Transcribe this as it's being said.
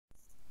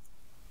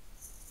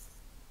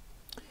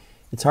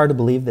It's hard to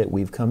believe that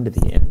we've come to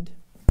the end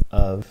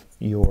of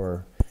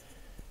your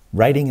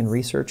writing and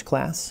research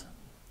class,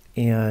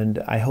 and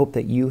I hope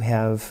that you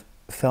have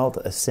felt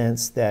a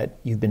sense that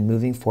you've been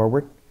moving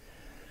forward.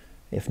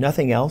 If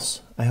nothing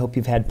else, I hope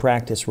you've had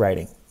practice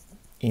writing.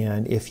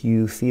 And if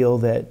you feel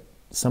that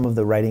some of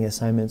the writing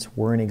assignments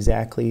weren't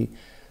exactly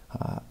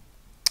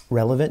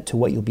relevant to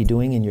what you'll be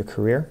doing in your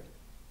career,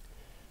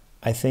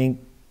 I think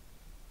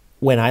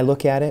when I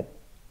look at it,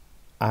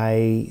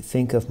 I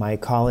think of my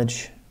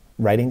college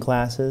writing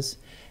classes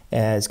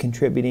as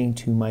contributing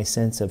to my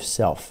sense of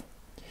self,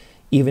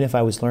 even if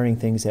I was learning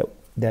things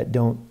that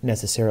don't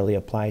necessarily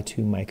apply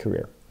to my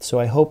career. So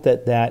I hope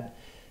that that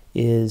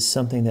is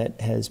something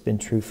that has been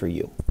true for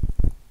you.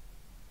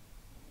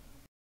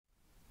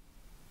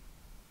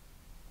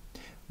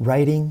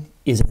 Writing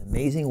is an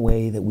amazing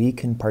way that we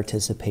can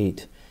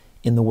participate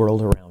in the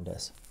world around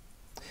us.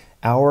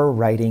 Our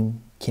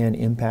writing can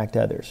impact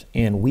others,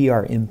 and we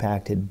are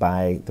impacted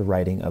by the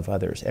writing of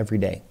others every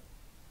day.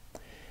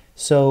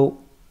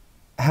 So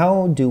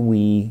how do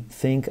we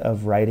think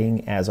of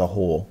writing as a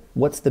whole?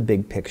 What's the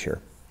big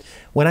picture?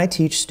 When I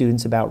teach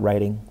students about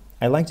writing,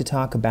 I like to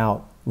talk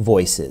about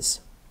voices.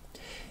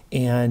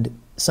 And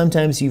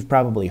sometimes you've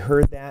probably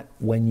heard that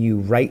when you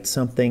write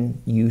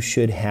something, you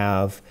should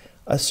have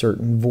a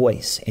certain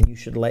voice, and you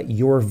should let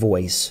your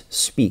voice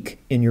speak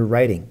in your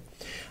writing.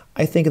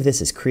 I think of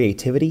this as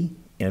creativity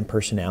and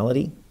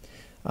personality.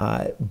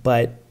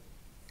 But,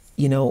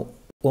 you know,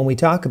 when we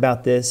talk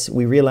about this,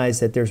 we realize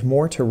that there's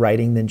more to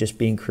writing than just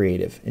being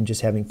creative and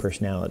just having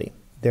personality.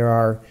 There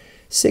are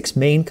 6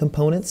 main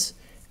components,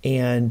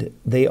 and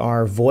they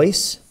are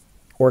voice,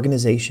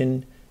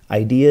 organization,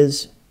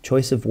 ideas,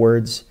 choice of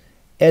words,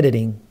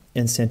 editing,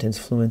 and sentence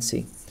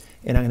fluency.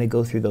 And I'm going to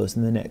go through those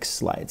in the next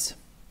slides.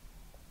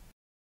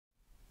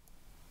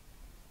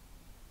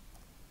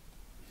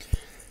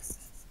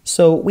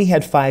 So we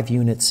had 5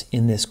 units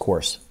in this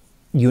course.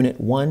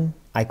 Unit 1,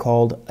 I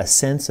called a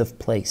sense of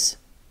place.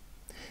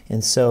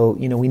 And so,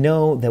 you know, we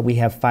know that we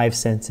have 5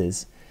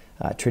 senses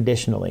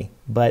traditionally,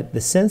 but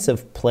the sense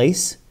of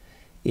place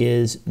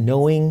is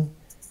knowing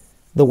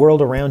the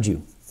world around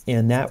you.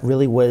 And that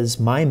really was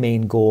my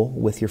main goal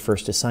with your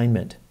first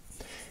assignment.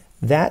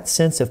 That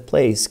sense of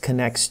place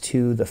connects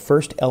to the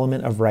first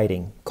element of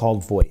writing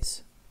called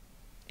voice.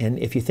 And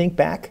if you think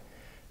back,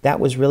 that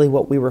was really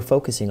what we were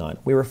focusing on.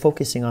 We were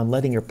focusing on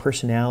letting your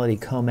personality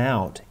come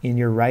out in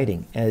your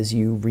writing as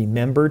you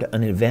remembered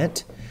an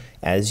event,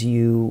 as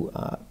you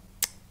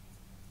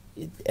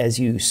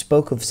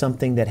spoke of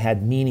something that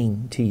had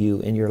meaning to you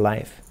in your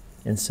life.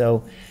 And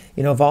so,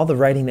 you know, of all the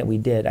writing that we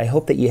did, I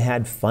hope that you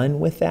had fun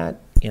with that,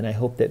 and I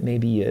hope that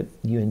maybe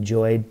you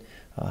enjoyed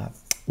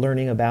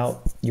learning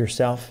about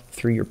yourself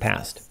through your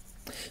past.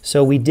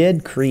 So we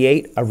did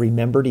create a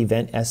remembered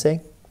event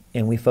essay,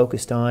 and we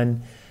focused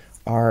on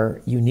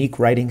our unique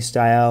writing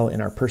style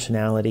and our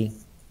personality,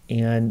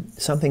 and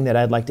something that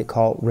I'd like to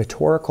call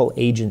rhetorical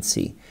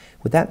agency.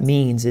 What that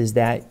means is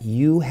that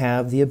you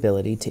have the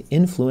ability to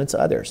influence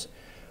others.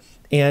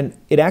 And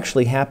it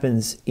actually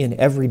happens in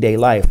everyday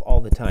life all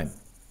the time.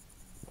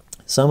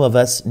 Some of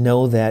us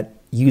know that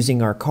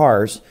using our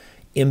cars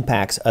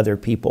impacts other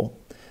people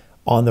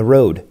on the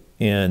road.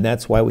 And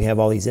that's why we have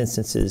all these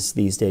instances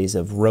these days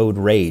of road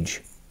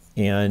rage.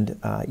 And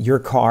your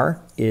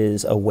car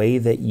is a way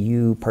that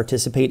you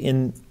participate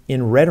in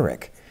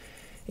rhetoric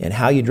and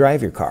how you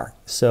drive your car.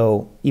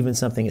 So even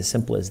something as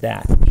simple as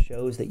that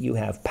shows that you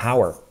have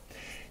power.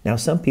 Now,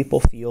 some people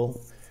feel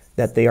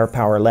that they are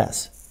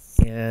powerless.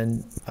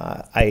 And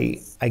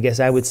I guess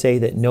I would say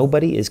that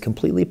nobody is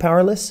completely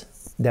powerless,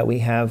 that we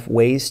have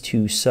ways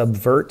to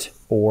subvert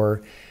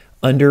or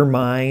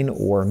undermine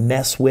or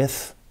mess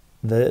with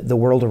the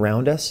world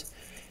around us.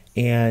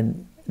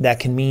 And that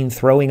can mean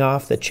throwing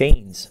off the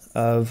chains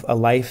of a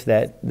life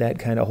that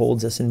kind of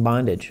holds us in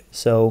bondage.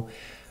 So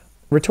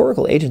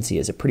rhetorical agency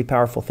is a pretty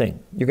powerful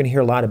thing. You're going to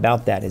hear a lot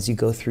about that as you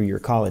go through your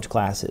college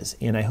classes.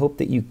 And I hope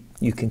that you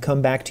can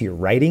come back to your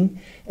writing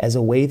as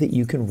a way that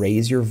you can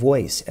raise your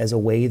voice, as a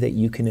way that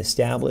you can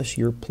establish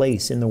your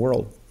place in the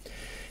world.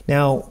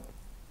 Now,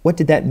 what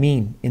did that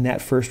mean in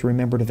that first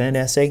remembered event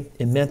essay?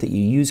 It meant that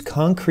you use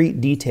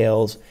concrete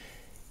details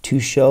to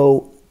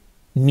show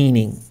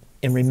meaning.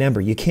 And remember,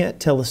 you can't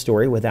tell a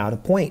story without a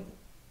point.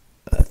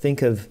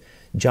 Think of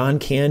John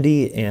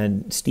Candy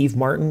and Steve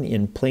Martin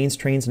in Planes,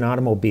 Trains, and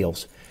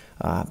Automobiles.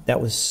 That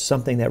was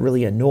something that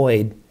really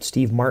annoyed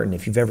Steve Martin,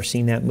 if you've ever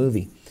seen that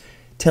movie.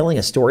 Telling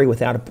a story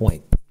without a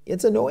point.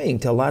 It's annoying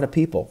to a lot of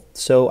people.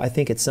 So I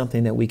think it's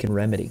something that we can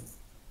remedy.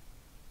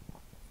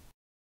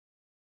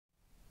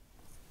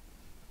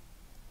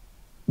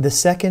 The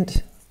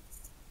second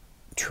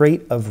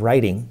trait of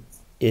writing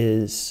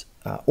is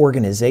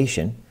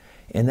organization.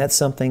 And that's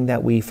something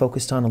that we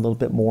focused on a little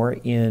bit more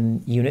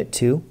in Unit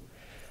 2,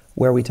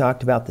 where we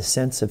talked about the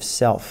sense of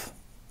self.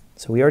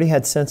 So we already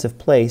had sense of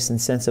place,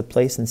 and sense of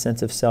place and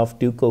sense of self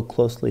do go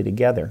closely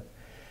together.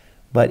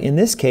 But in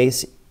this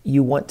case,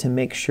 you want to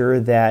make sure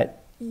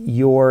that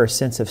your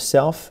sense of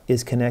self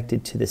is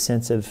connected to the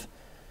sense of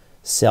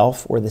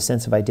self or the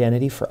sense of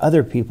identity for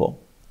other people.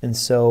 And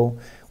so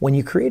when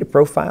you create a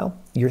profile,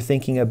 you're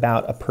thinking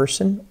about a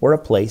person or a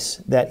place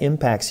that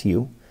impacts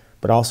you,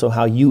 but also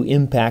how you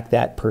impact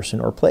that person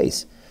or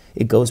place.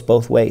 It goes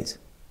both ways.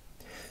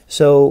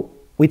 So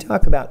we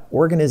talk about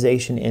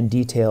organization and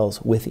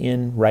details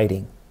within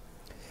writing.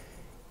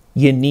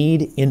 You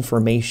need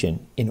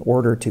information in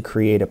order to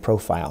create a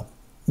profile.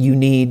 You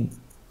need,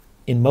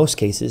 in most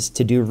cases,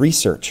 to do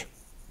research.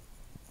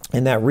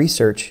 And that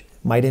research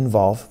might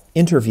involve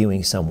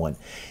interviewing someone.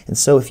 And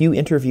so if you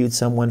interviewed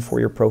someone for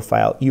your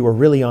profile, you were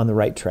really on the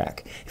right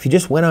track. If you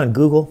just went on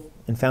Google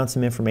and found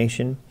some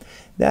information,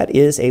 that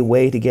is a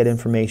way to get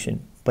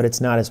information, but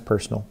it's not as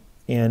personal.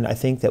 And I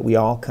think that we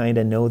all kind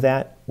of know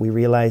that. We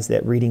realize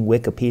that reading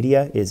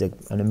Wikipedia is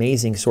an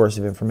amazing source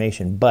of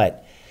information,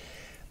 but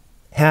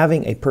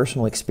having a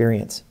personal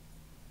experience,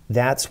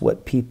 that's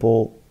what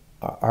people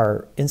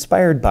are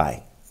inspired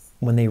by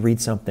when they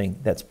read something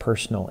that's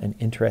personal and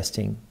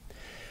interesting.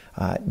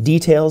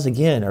 Details,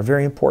 again, are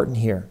very important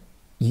here.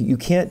 You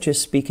can't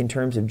just speak in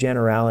terms of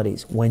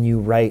generalities when you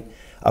write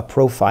a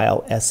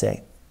profile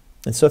essay.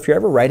 And so if you're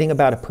ever writing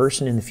about a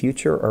person in the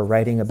future or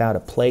writing about a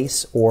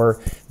place,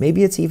 or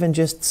maybe it's even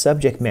just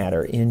subject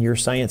matter in your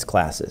science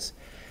classes,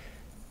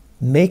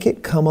 make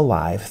it come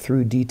alive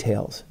through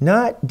details.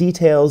 Not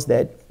details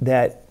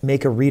that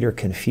make a reader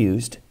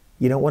confused.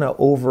 You don't want to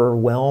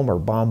overwhelm or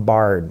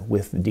bombard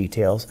with the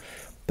details,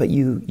 but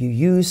you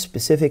use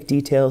specific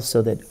details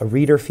so that a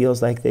reader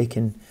feels like they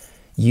can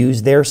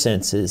use their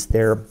senses,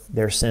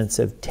 their sense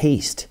of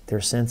taste,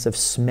 their sense of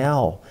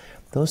smell.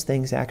 Those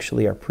things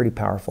actually are pretty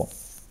powerful.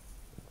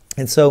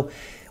 And so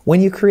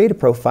when you create a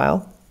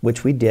profile,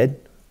 which we did,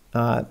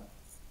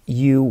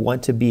 you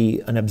want to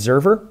be an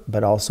observer,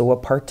 but also a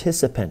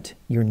participant.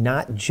 You're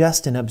not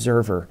just an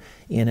observer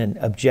in an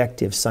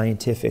objective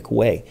scientific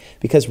way,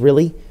 because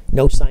really,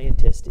 no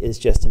scientist is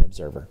just an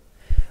observer.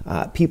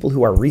 People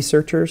who are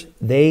researchers,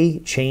 they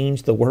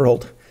change the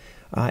world,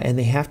 and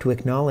they have to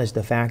acknowledge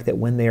the fact that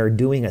when they are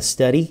doing a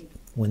study,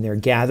 when they're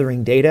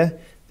gathering data,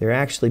 they're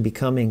actually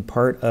becoming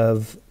part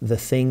of the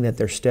thing that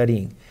they're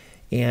studying.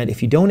 And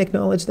if you don't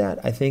acknowledge that,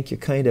 I think you're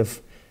kind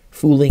of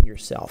fooling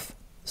yourself.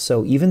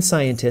 So even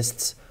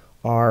scientists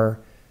are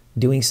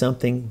doing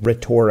something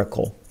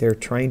rhetorical. They're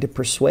trying to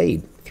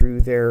persuade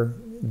through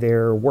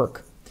their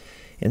work.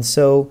 And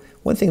so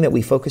one thing that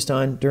we focused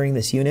on during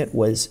this unit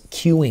was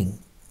cueing,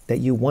 that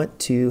you want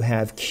to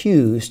have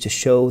cues to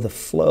show the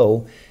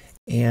flow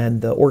and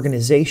the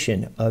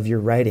organization of your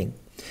writing.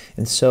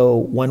 And so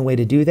one way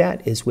to do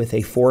that is with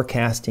a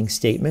forecasting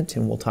statement,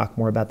 and we'll talk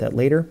more about that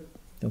later,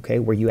 okay,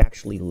 where you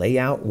actually lay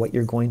out what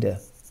you're going to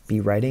be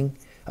writing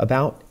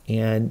about,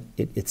 and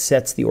it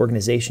sets the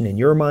organization in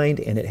your mind,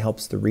 and it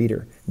helps the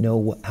reader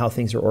know how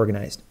things are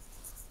organized.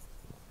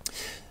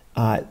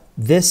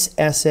 This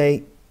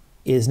essay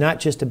is not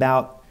just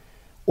about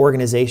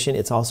organization,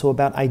 it's also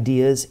about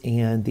ideas,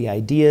 and the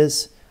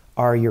ideas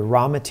are your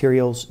raw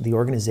materials. The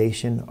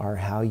organization are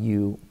how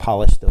you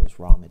polish those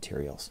raw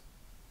materials.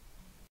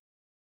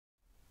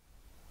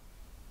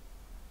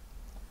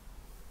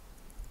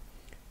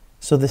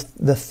 So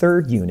the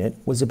third unit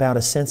was about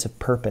a sense of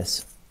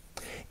purpose.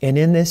 And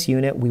in this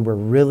unit, we were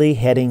really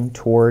heading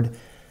toward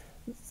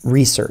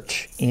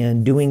research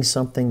and doing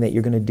something that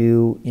you're going to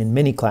do in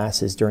many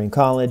classes during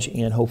college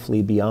and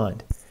hopefully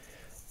beyond.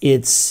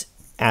 It's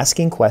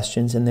asking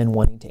questions and then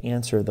wanting to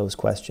answer those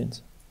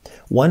questions.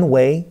 One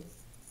way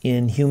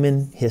in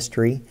human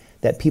history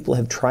that people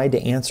have tried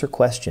to answer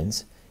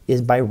questions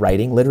is by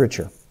writing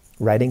literature,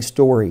 writing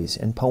stories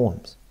and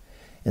poems.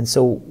 And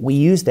so we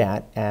use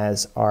that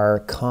as our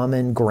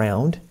common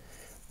ground,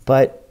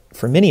 but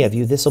for many of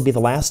you, this will be the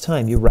last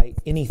time you write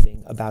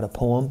anything about a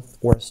poem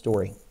or a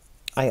story.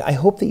 I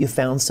hope that you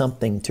found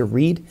something to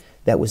read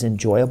that was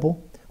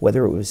enjoyable,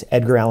 whether it was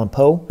Edgar Allan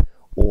Poe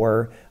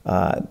or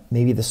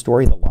maybe the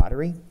story The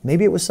Lottery.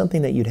 Maybe it was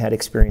something that you'd had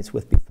experience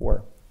with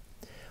before.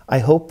 I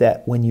hope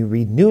that when you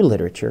read new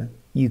literature,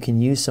 you can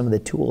use some of the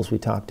tools we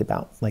talked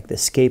about, like the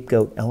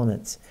scapegoat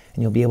elements,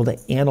 and you'll be able to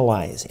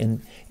analyze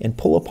and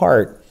pull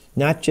apart,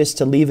 not just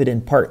to leave it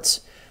in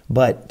parts,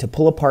 but to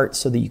pull apart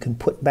so that you can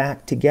put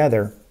back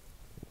together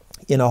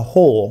in a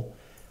whole,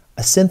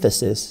 a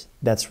synthesis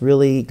that's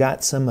really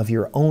got some of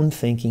your own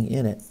thinking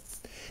in it.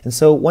 And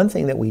so one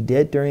thing that we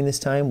did during this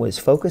time was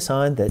focus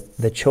on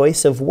the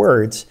choice of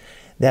words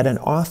that an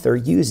author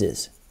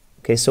uses.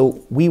 Okay,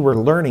 so we were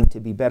learning to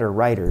be better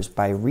writers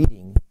by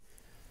reading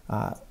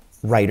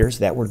writers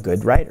that were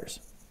good writers.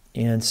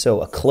 And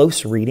so a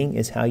close reading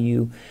is how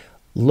you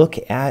look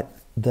at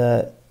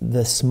the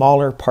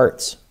smaller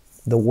parts,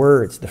 the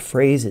words, the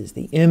phrases,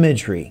 the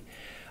imagery,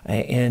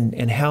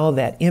 and how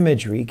that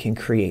imagery can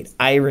create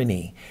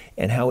irony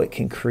and how it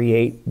can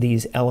create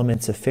these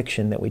elements of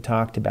fiction that we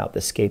talked about,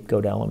 the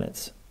scapegoat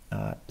elements,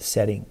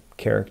 setting,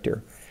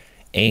 character,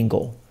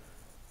 angle,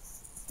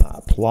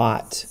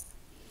 plot,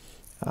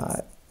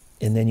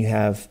 and then you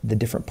have the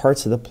different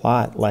parts of the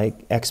plot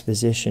like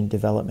exposition,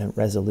 development,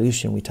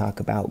 resolution. We talk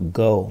about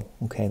go,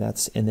 okay,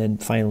 and then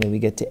finally we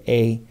get to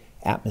A,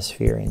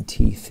 atmosphere, and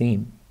T,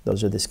 theme.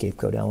 Those are the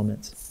scapegoat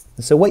elements.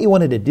 So what you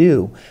wanted to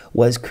do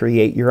was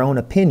create your own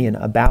opinion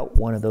about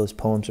one of those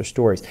poems or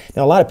stories.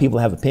 Now, a lot of people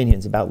have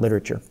opinions about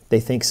literature. They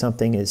think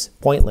something is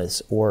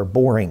pointless or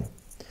boring.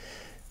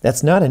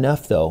 That's not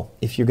enough, though,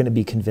 if you're going to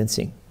be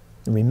convincing.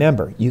 And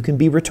remember, you can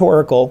be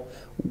rhetorical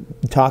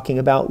talking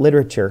about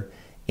literature,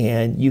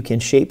 and you can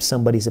shape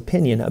somebody's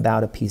opinion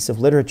about a piece of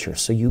literature.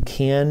 So you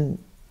can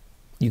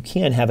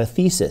have a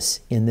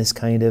thesis in this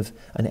kind of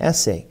an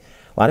essay.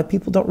 A lot of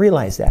people don't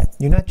realize that.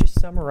 You're not just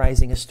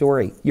summarizing a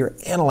story. You're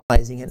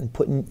analyzing it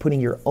and putting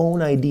your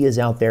own ideas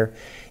out there.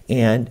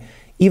 And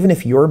even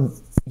if your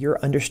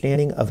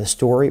understanding of a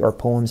story or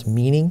poem's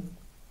meaning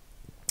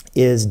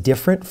is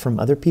different from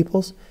other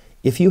people's,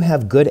 if you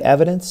have good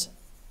evidence,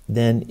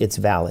 then it's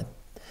valid.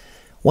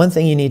 One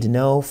thing you need to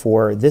know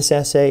for this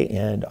essay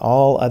and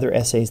all other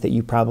essays that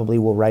you probably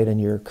will write in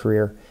your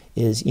career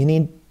is you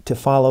need to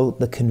follow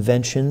the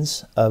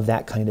conventions of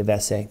that kind of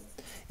essay.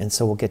 And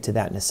so we'll get to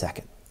that in a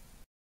second.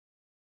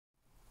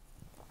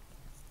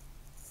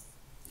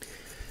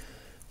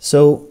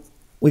 So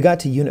we got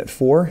to Unit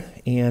 4,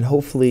 and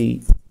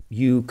hopefully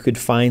you could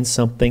find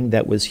something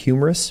that was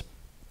humorous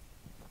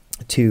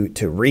to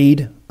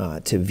read,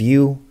 to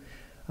view.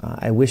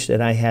 I wish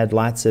that I had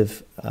lots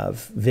of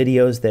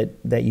videos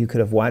that you could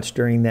have watched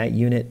during that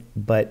unit,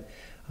 but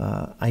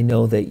I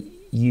know that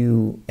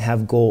you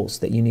have goals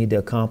that you need to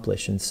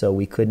accomplish, and so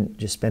we couldn't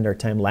just spend our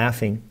time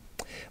laughing.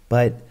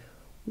 But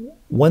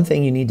one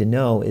thing you need to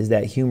know is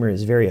that humor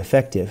is very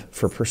effective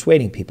for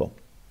persuading people.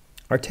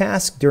 Our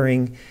task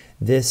during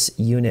this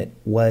unit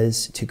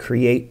was to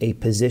create a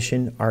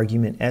position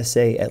argument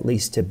essay, at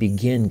least to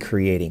begin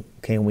creating.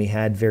 Okay, and we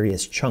had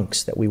various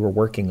chunks that we were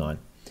working on.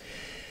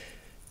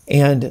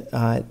 And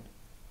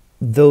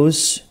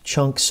those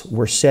chunks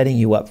were setting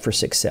you up for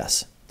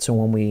success. So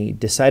when we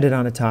decided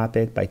on a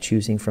topic by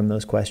choosing from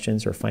those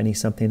questions or finding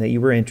something that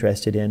you were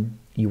interested in,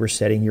 you were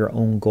setting your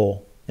own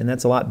goal. And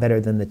that's a lot better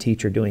than the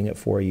teacher doing it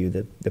for you,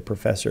 the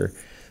professor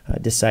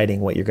deciding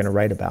what you're going to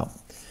write about.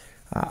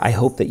 I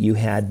hope that you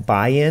had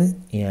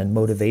buy-in and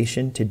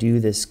motivation to do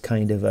this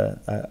kind of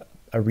a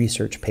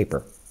research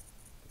paper.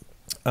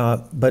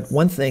 But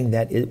one thing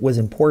that was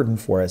important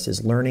for us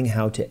is learning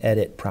how to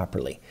edit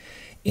properly.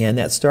 And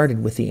that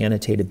started with the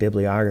annotated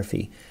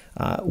bibliography,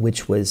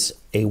 which was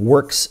a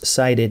works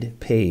cited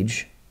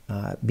page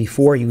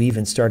before you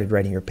even started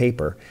writing your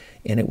paper.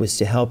 And it was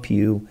to help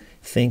you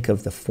think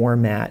of the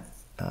format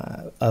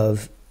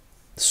of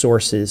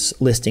sources,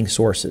 listing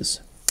sources.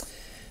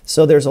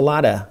 So there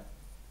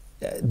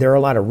are a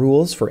lot of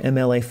rules for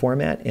MLA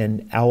format,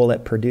 and OWL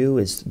at Purdue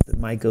is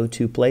my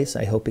go-to place.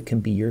 I hope it can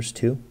be yours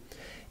too.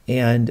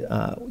 And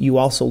you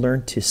also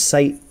learn to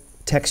cite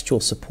textual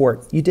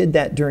support. You did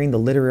that during the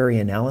literary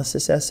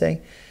analysis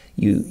essay.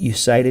 You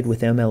cited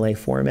with MLA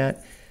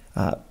format,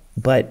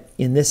 but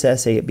in this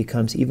essay it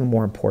becomes even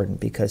more important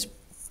because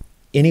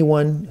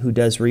anyone who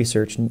does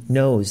research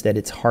knows that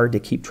it's hard to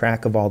keep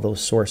track of all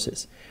those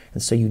sources.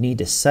 And so you need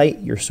to cite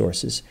your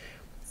sources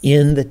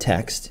in the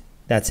text.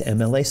 That's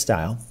MLA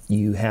style.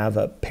 You have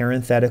a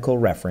parenthetical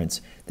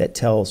reference that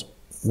tells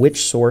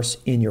which source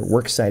in your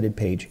works cited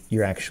page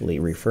you're actually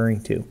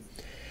referring to.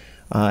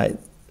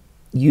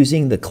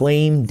 Using the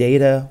claim,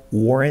 data,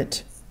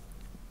 warrant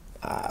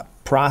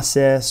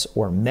process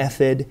or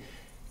method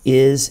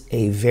is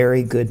a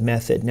very good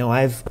method. Now,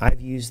 I've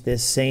used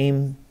this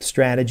same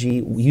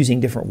strategy using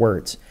different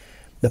words.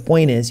 The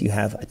point is you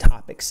have a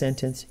topic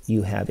sentence,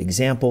 you have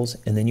examples,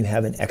 and then you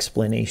have an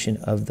explanation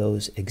of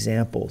those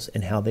examples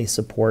and how they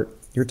support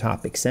your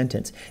topic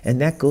sentence.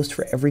 And that goes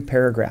for every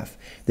paragraph.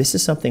 This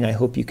is something I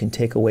hope you can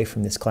take away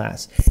from this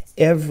class.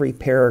 Every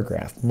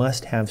paragraph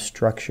must have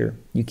structure.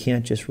 You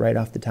can't just write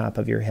off the top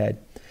of your head.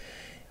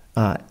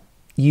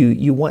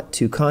 You want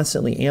to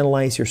constantly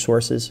analyze your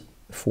sources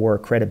for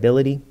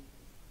credibility.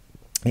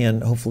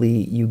 And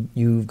hopefully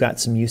you've got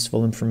some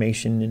useful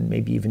information and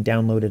maybe even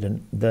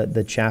downloaded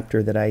the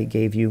chapter that I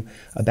gave you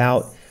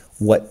about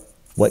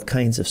what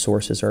kinds of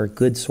sources are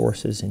good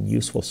sources and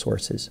useful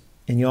sources.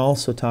 And you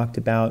also talked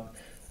about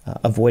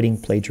avoiding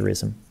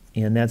plagiarism.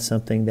 And that's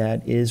something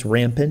that is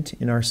rampant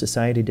in our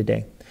society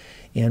today.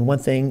 And one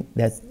thing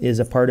that is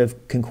a part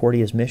of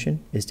Concordia's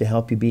mission is to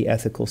help you be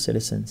ethical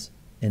citizens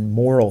and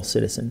moral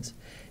citizens.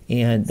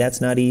 And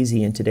that's not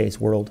easy in today's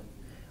world.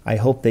 I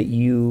hope that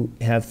you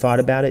have thought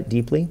about it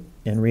deeply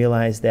and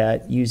realize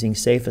that using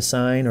safe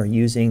assign or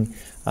using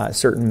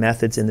certain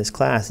methods in this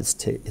class,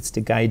 it's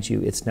to guide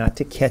you. It's not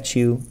to catch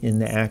you in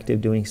the act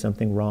of doing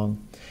something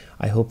wrong.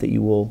 I hope that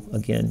you will,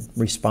 again,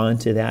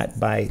 respond to that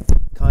by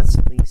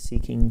constantly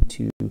seeking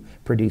to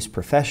produce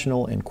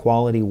professional and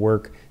quality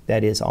work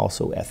that is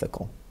also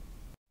ethical.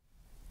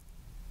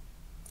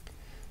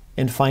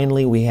 And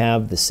finally, we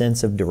have the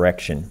sense of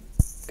direction.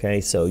 Okay,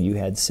 so you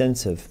had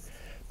sense of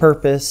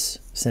purpose,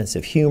 sense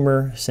of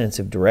humor, sense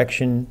of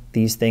direction.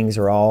 These things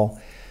are all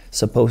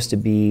supposed to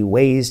be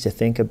ways to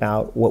think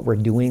about what we're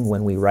doing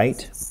when we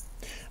write.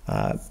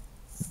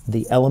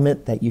 The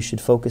element that you should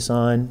focus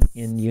on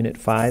in Unit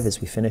 5 as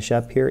we finish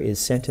up here is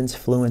sentence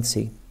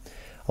fluency.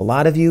 A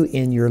lot of you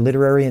in your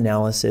literary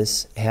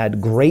analysis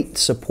had great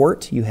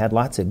support. You had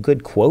lots of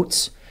good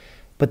quotes,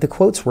 but the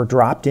quotes were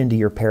dropped into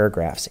your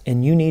paragraphs.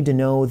 And you need to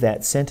know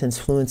that sentence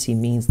fluency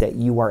means that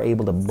you are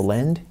able to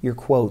blend your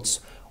quotes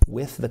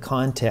with the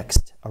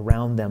context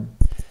around them.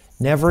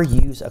 Never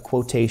use a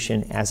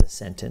quotation as a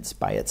sentence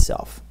by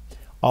itself.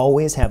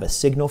 Always have a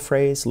signal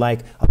phrase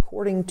like,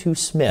 according to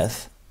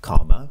Smith,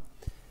 comma,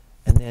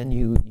 and then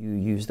you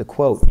use the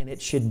quote. And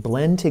it should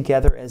blend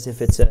together as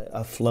if it's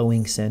a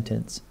flowing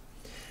sentence.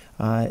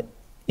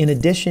 In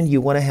addition,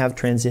 you want to have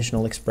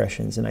transitional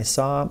expressions. And I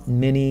saw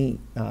many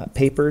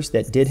papers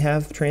that did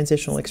have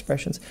transitional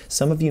expressions.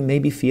 Some of you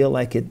maybe feel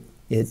like it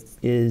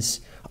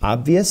is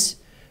obvious,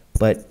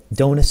 but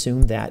don't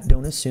assume that.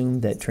 Don't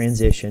assume that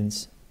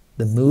transitions,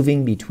 the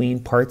moving between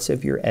parts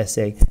of your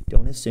essay,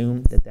 don't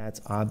assume that that's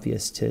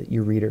obvious to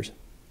your readers.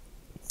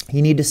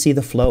 You need to see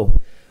the flow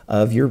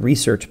of your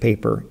research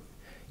paper,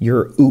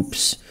 your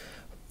oops.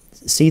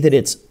 See that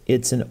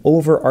it's an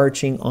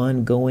overarching,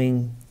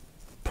 ongoing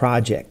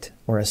project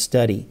or a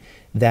study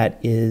that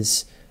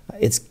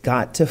it's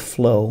got to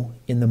flow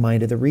in the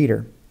mind of the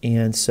reader.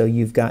 And so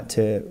you've got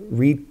to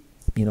read,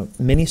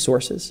 many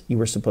sources. You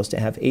were supposed to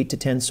have 8 to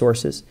 10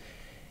 sources,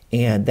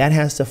 and that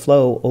has to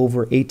flow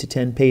over 8 to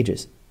 10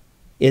 pages.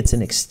 It's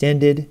an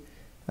extended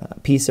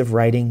piece of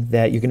writing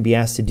that you're going to be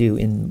asked to do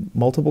in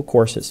multiple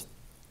courses.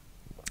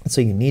 So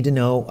you need to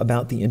know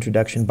about the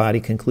introduction, body,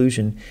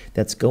 conclusion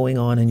that's going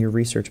on in your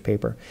research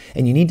paper.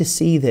 And you need to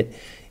see that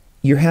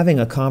you're having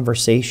a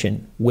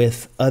conversation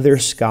with other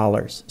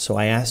scholars. So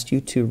I asked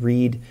you to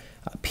read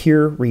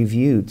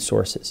peer-reviewed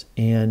sources.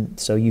 And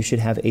so you should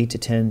have 8 to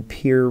 10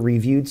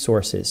 peer-reviewed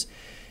sources.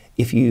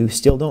 If you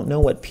still don't know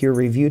what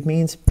peer-reviewed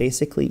means,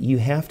 basically you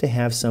have to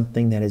have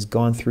something that has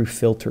gone through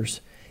filters.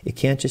 It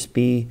can't just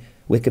be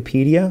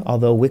Wikipedia,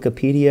 although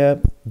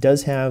Wikipedia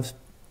does have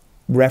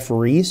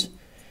referees,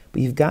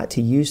 but you've got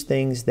to use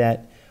things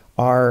that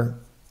are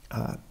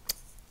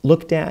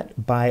looked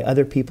at by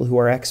other people who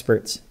are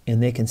experts,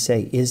 and they can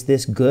say, is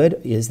this good?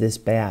 Is this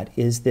bad?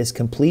 Is this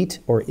complete?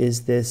 Or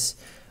is this,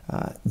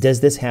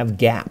 does this have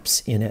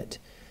gaps in it?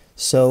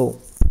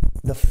 So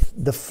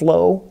the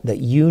flow that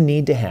you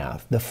need to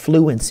have, the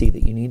fluency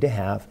that you need to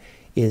have,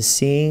 is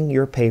seeing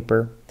your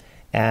paper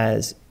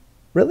as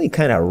really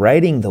kind of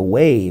riding the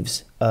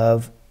waves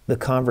of the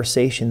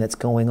conversation that's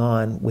going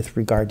on with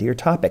regard to your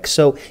topic.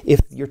 So if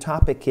your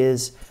topic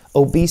is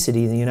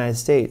obesity in the United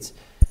States,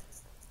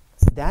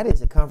 that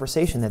is a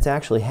conversation that's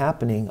actually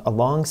happening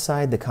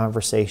alongside the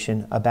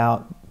conversation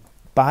about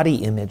body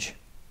image.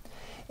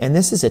 And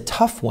this is a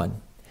tough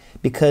one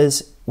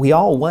because we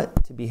all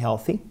want to be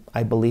healthy.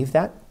 I believe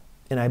that.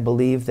 And I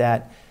believe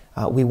that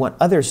we want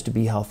others to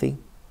be healthy.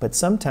 But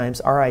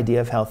sometimes our idea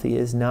of healthy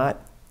is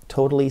not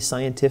totally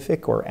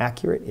scientific or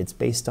accurate. It's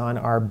based on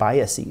our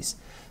biases.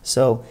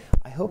 So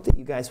I hope that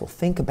you guys will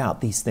think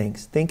about these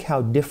things. Think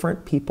how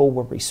different people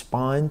will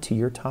respond to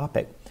your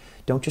topic.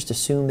 Don't just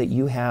assume that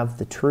you have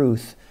the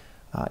truth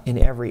in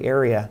every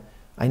area.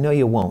 I know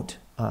you won't,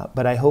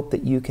 but I hope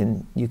that you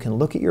can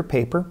look at your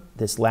paper,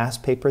 this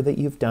last paper that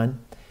you've done,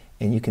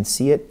 and you can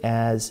see it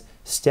as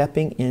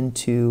stepping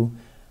into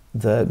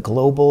the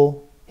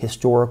global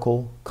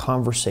historical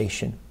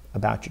conversation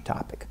about your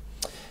topic.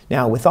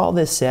 Now, with all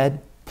this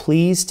said,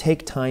 please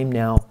take time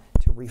now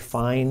to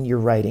refine your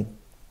writing.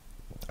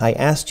 I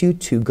asked you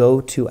to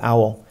go to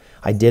OWL.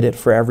 I did it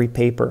for every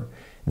paper.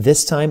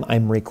 This time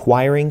I'm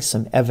requiring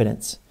some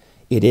evidence.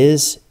 It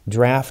is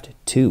draft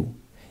 2.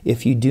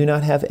 If you do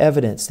not have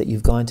evidence that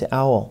you've gone to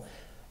OWL,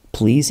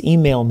 please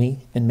email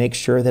me and make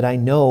sure that I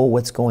know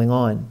what's going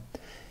on.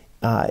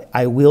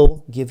 I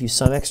will give you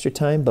some extra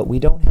time, but we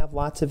don't have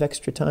lots of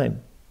extra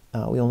time.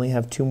 We only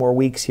have 2 more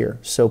weeks here.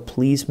 So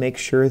please make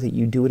sure that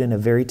you do it in a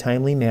very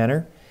timely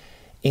manner.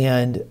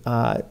 And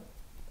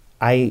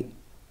I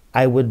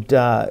would,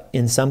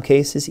 in some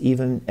cases,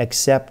 even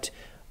accept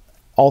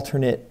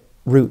alternate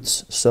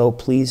routes. So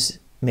please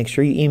make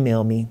sure you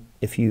email me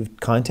if you've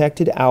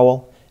contacted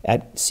OWL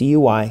at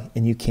CUI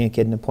and you can't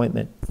get an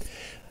appointment.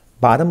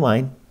 Bottom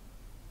line,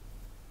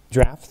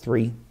 draft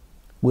 3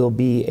 will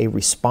be a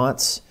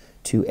response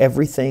to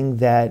everything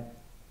that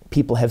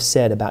people have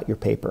said about your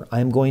paper.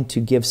 I'm going to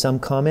give some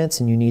comments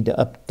and you need to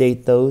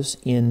update those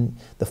in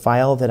the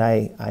file that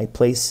I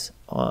place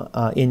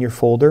in your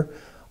folder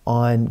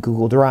on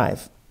Google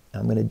Drive.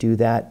 I'm going to do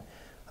that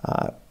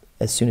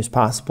as soon as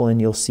possible, and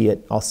you'll see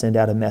it. I'll send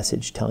out a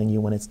message telling you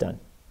when it's done.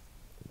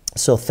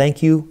 So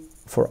thank you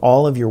for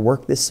all of your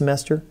work this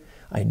semester.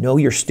 I know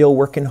you're still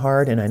working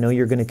hard, and I know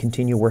you're going to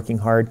continue working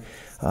hard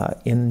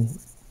in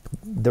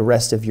the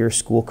rest of your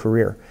school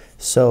career.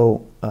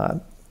 So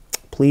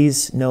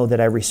please know that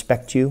I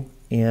respect you,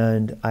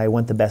 and I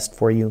want the best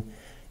for you,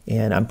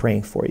 and I'm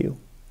praying for you.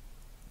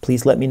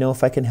 Please let me know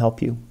if I can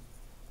help you.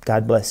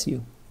 God bless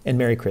you, and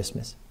Merry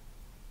Christmas.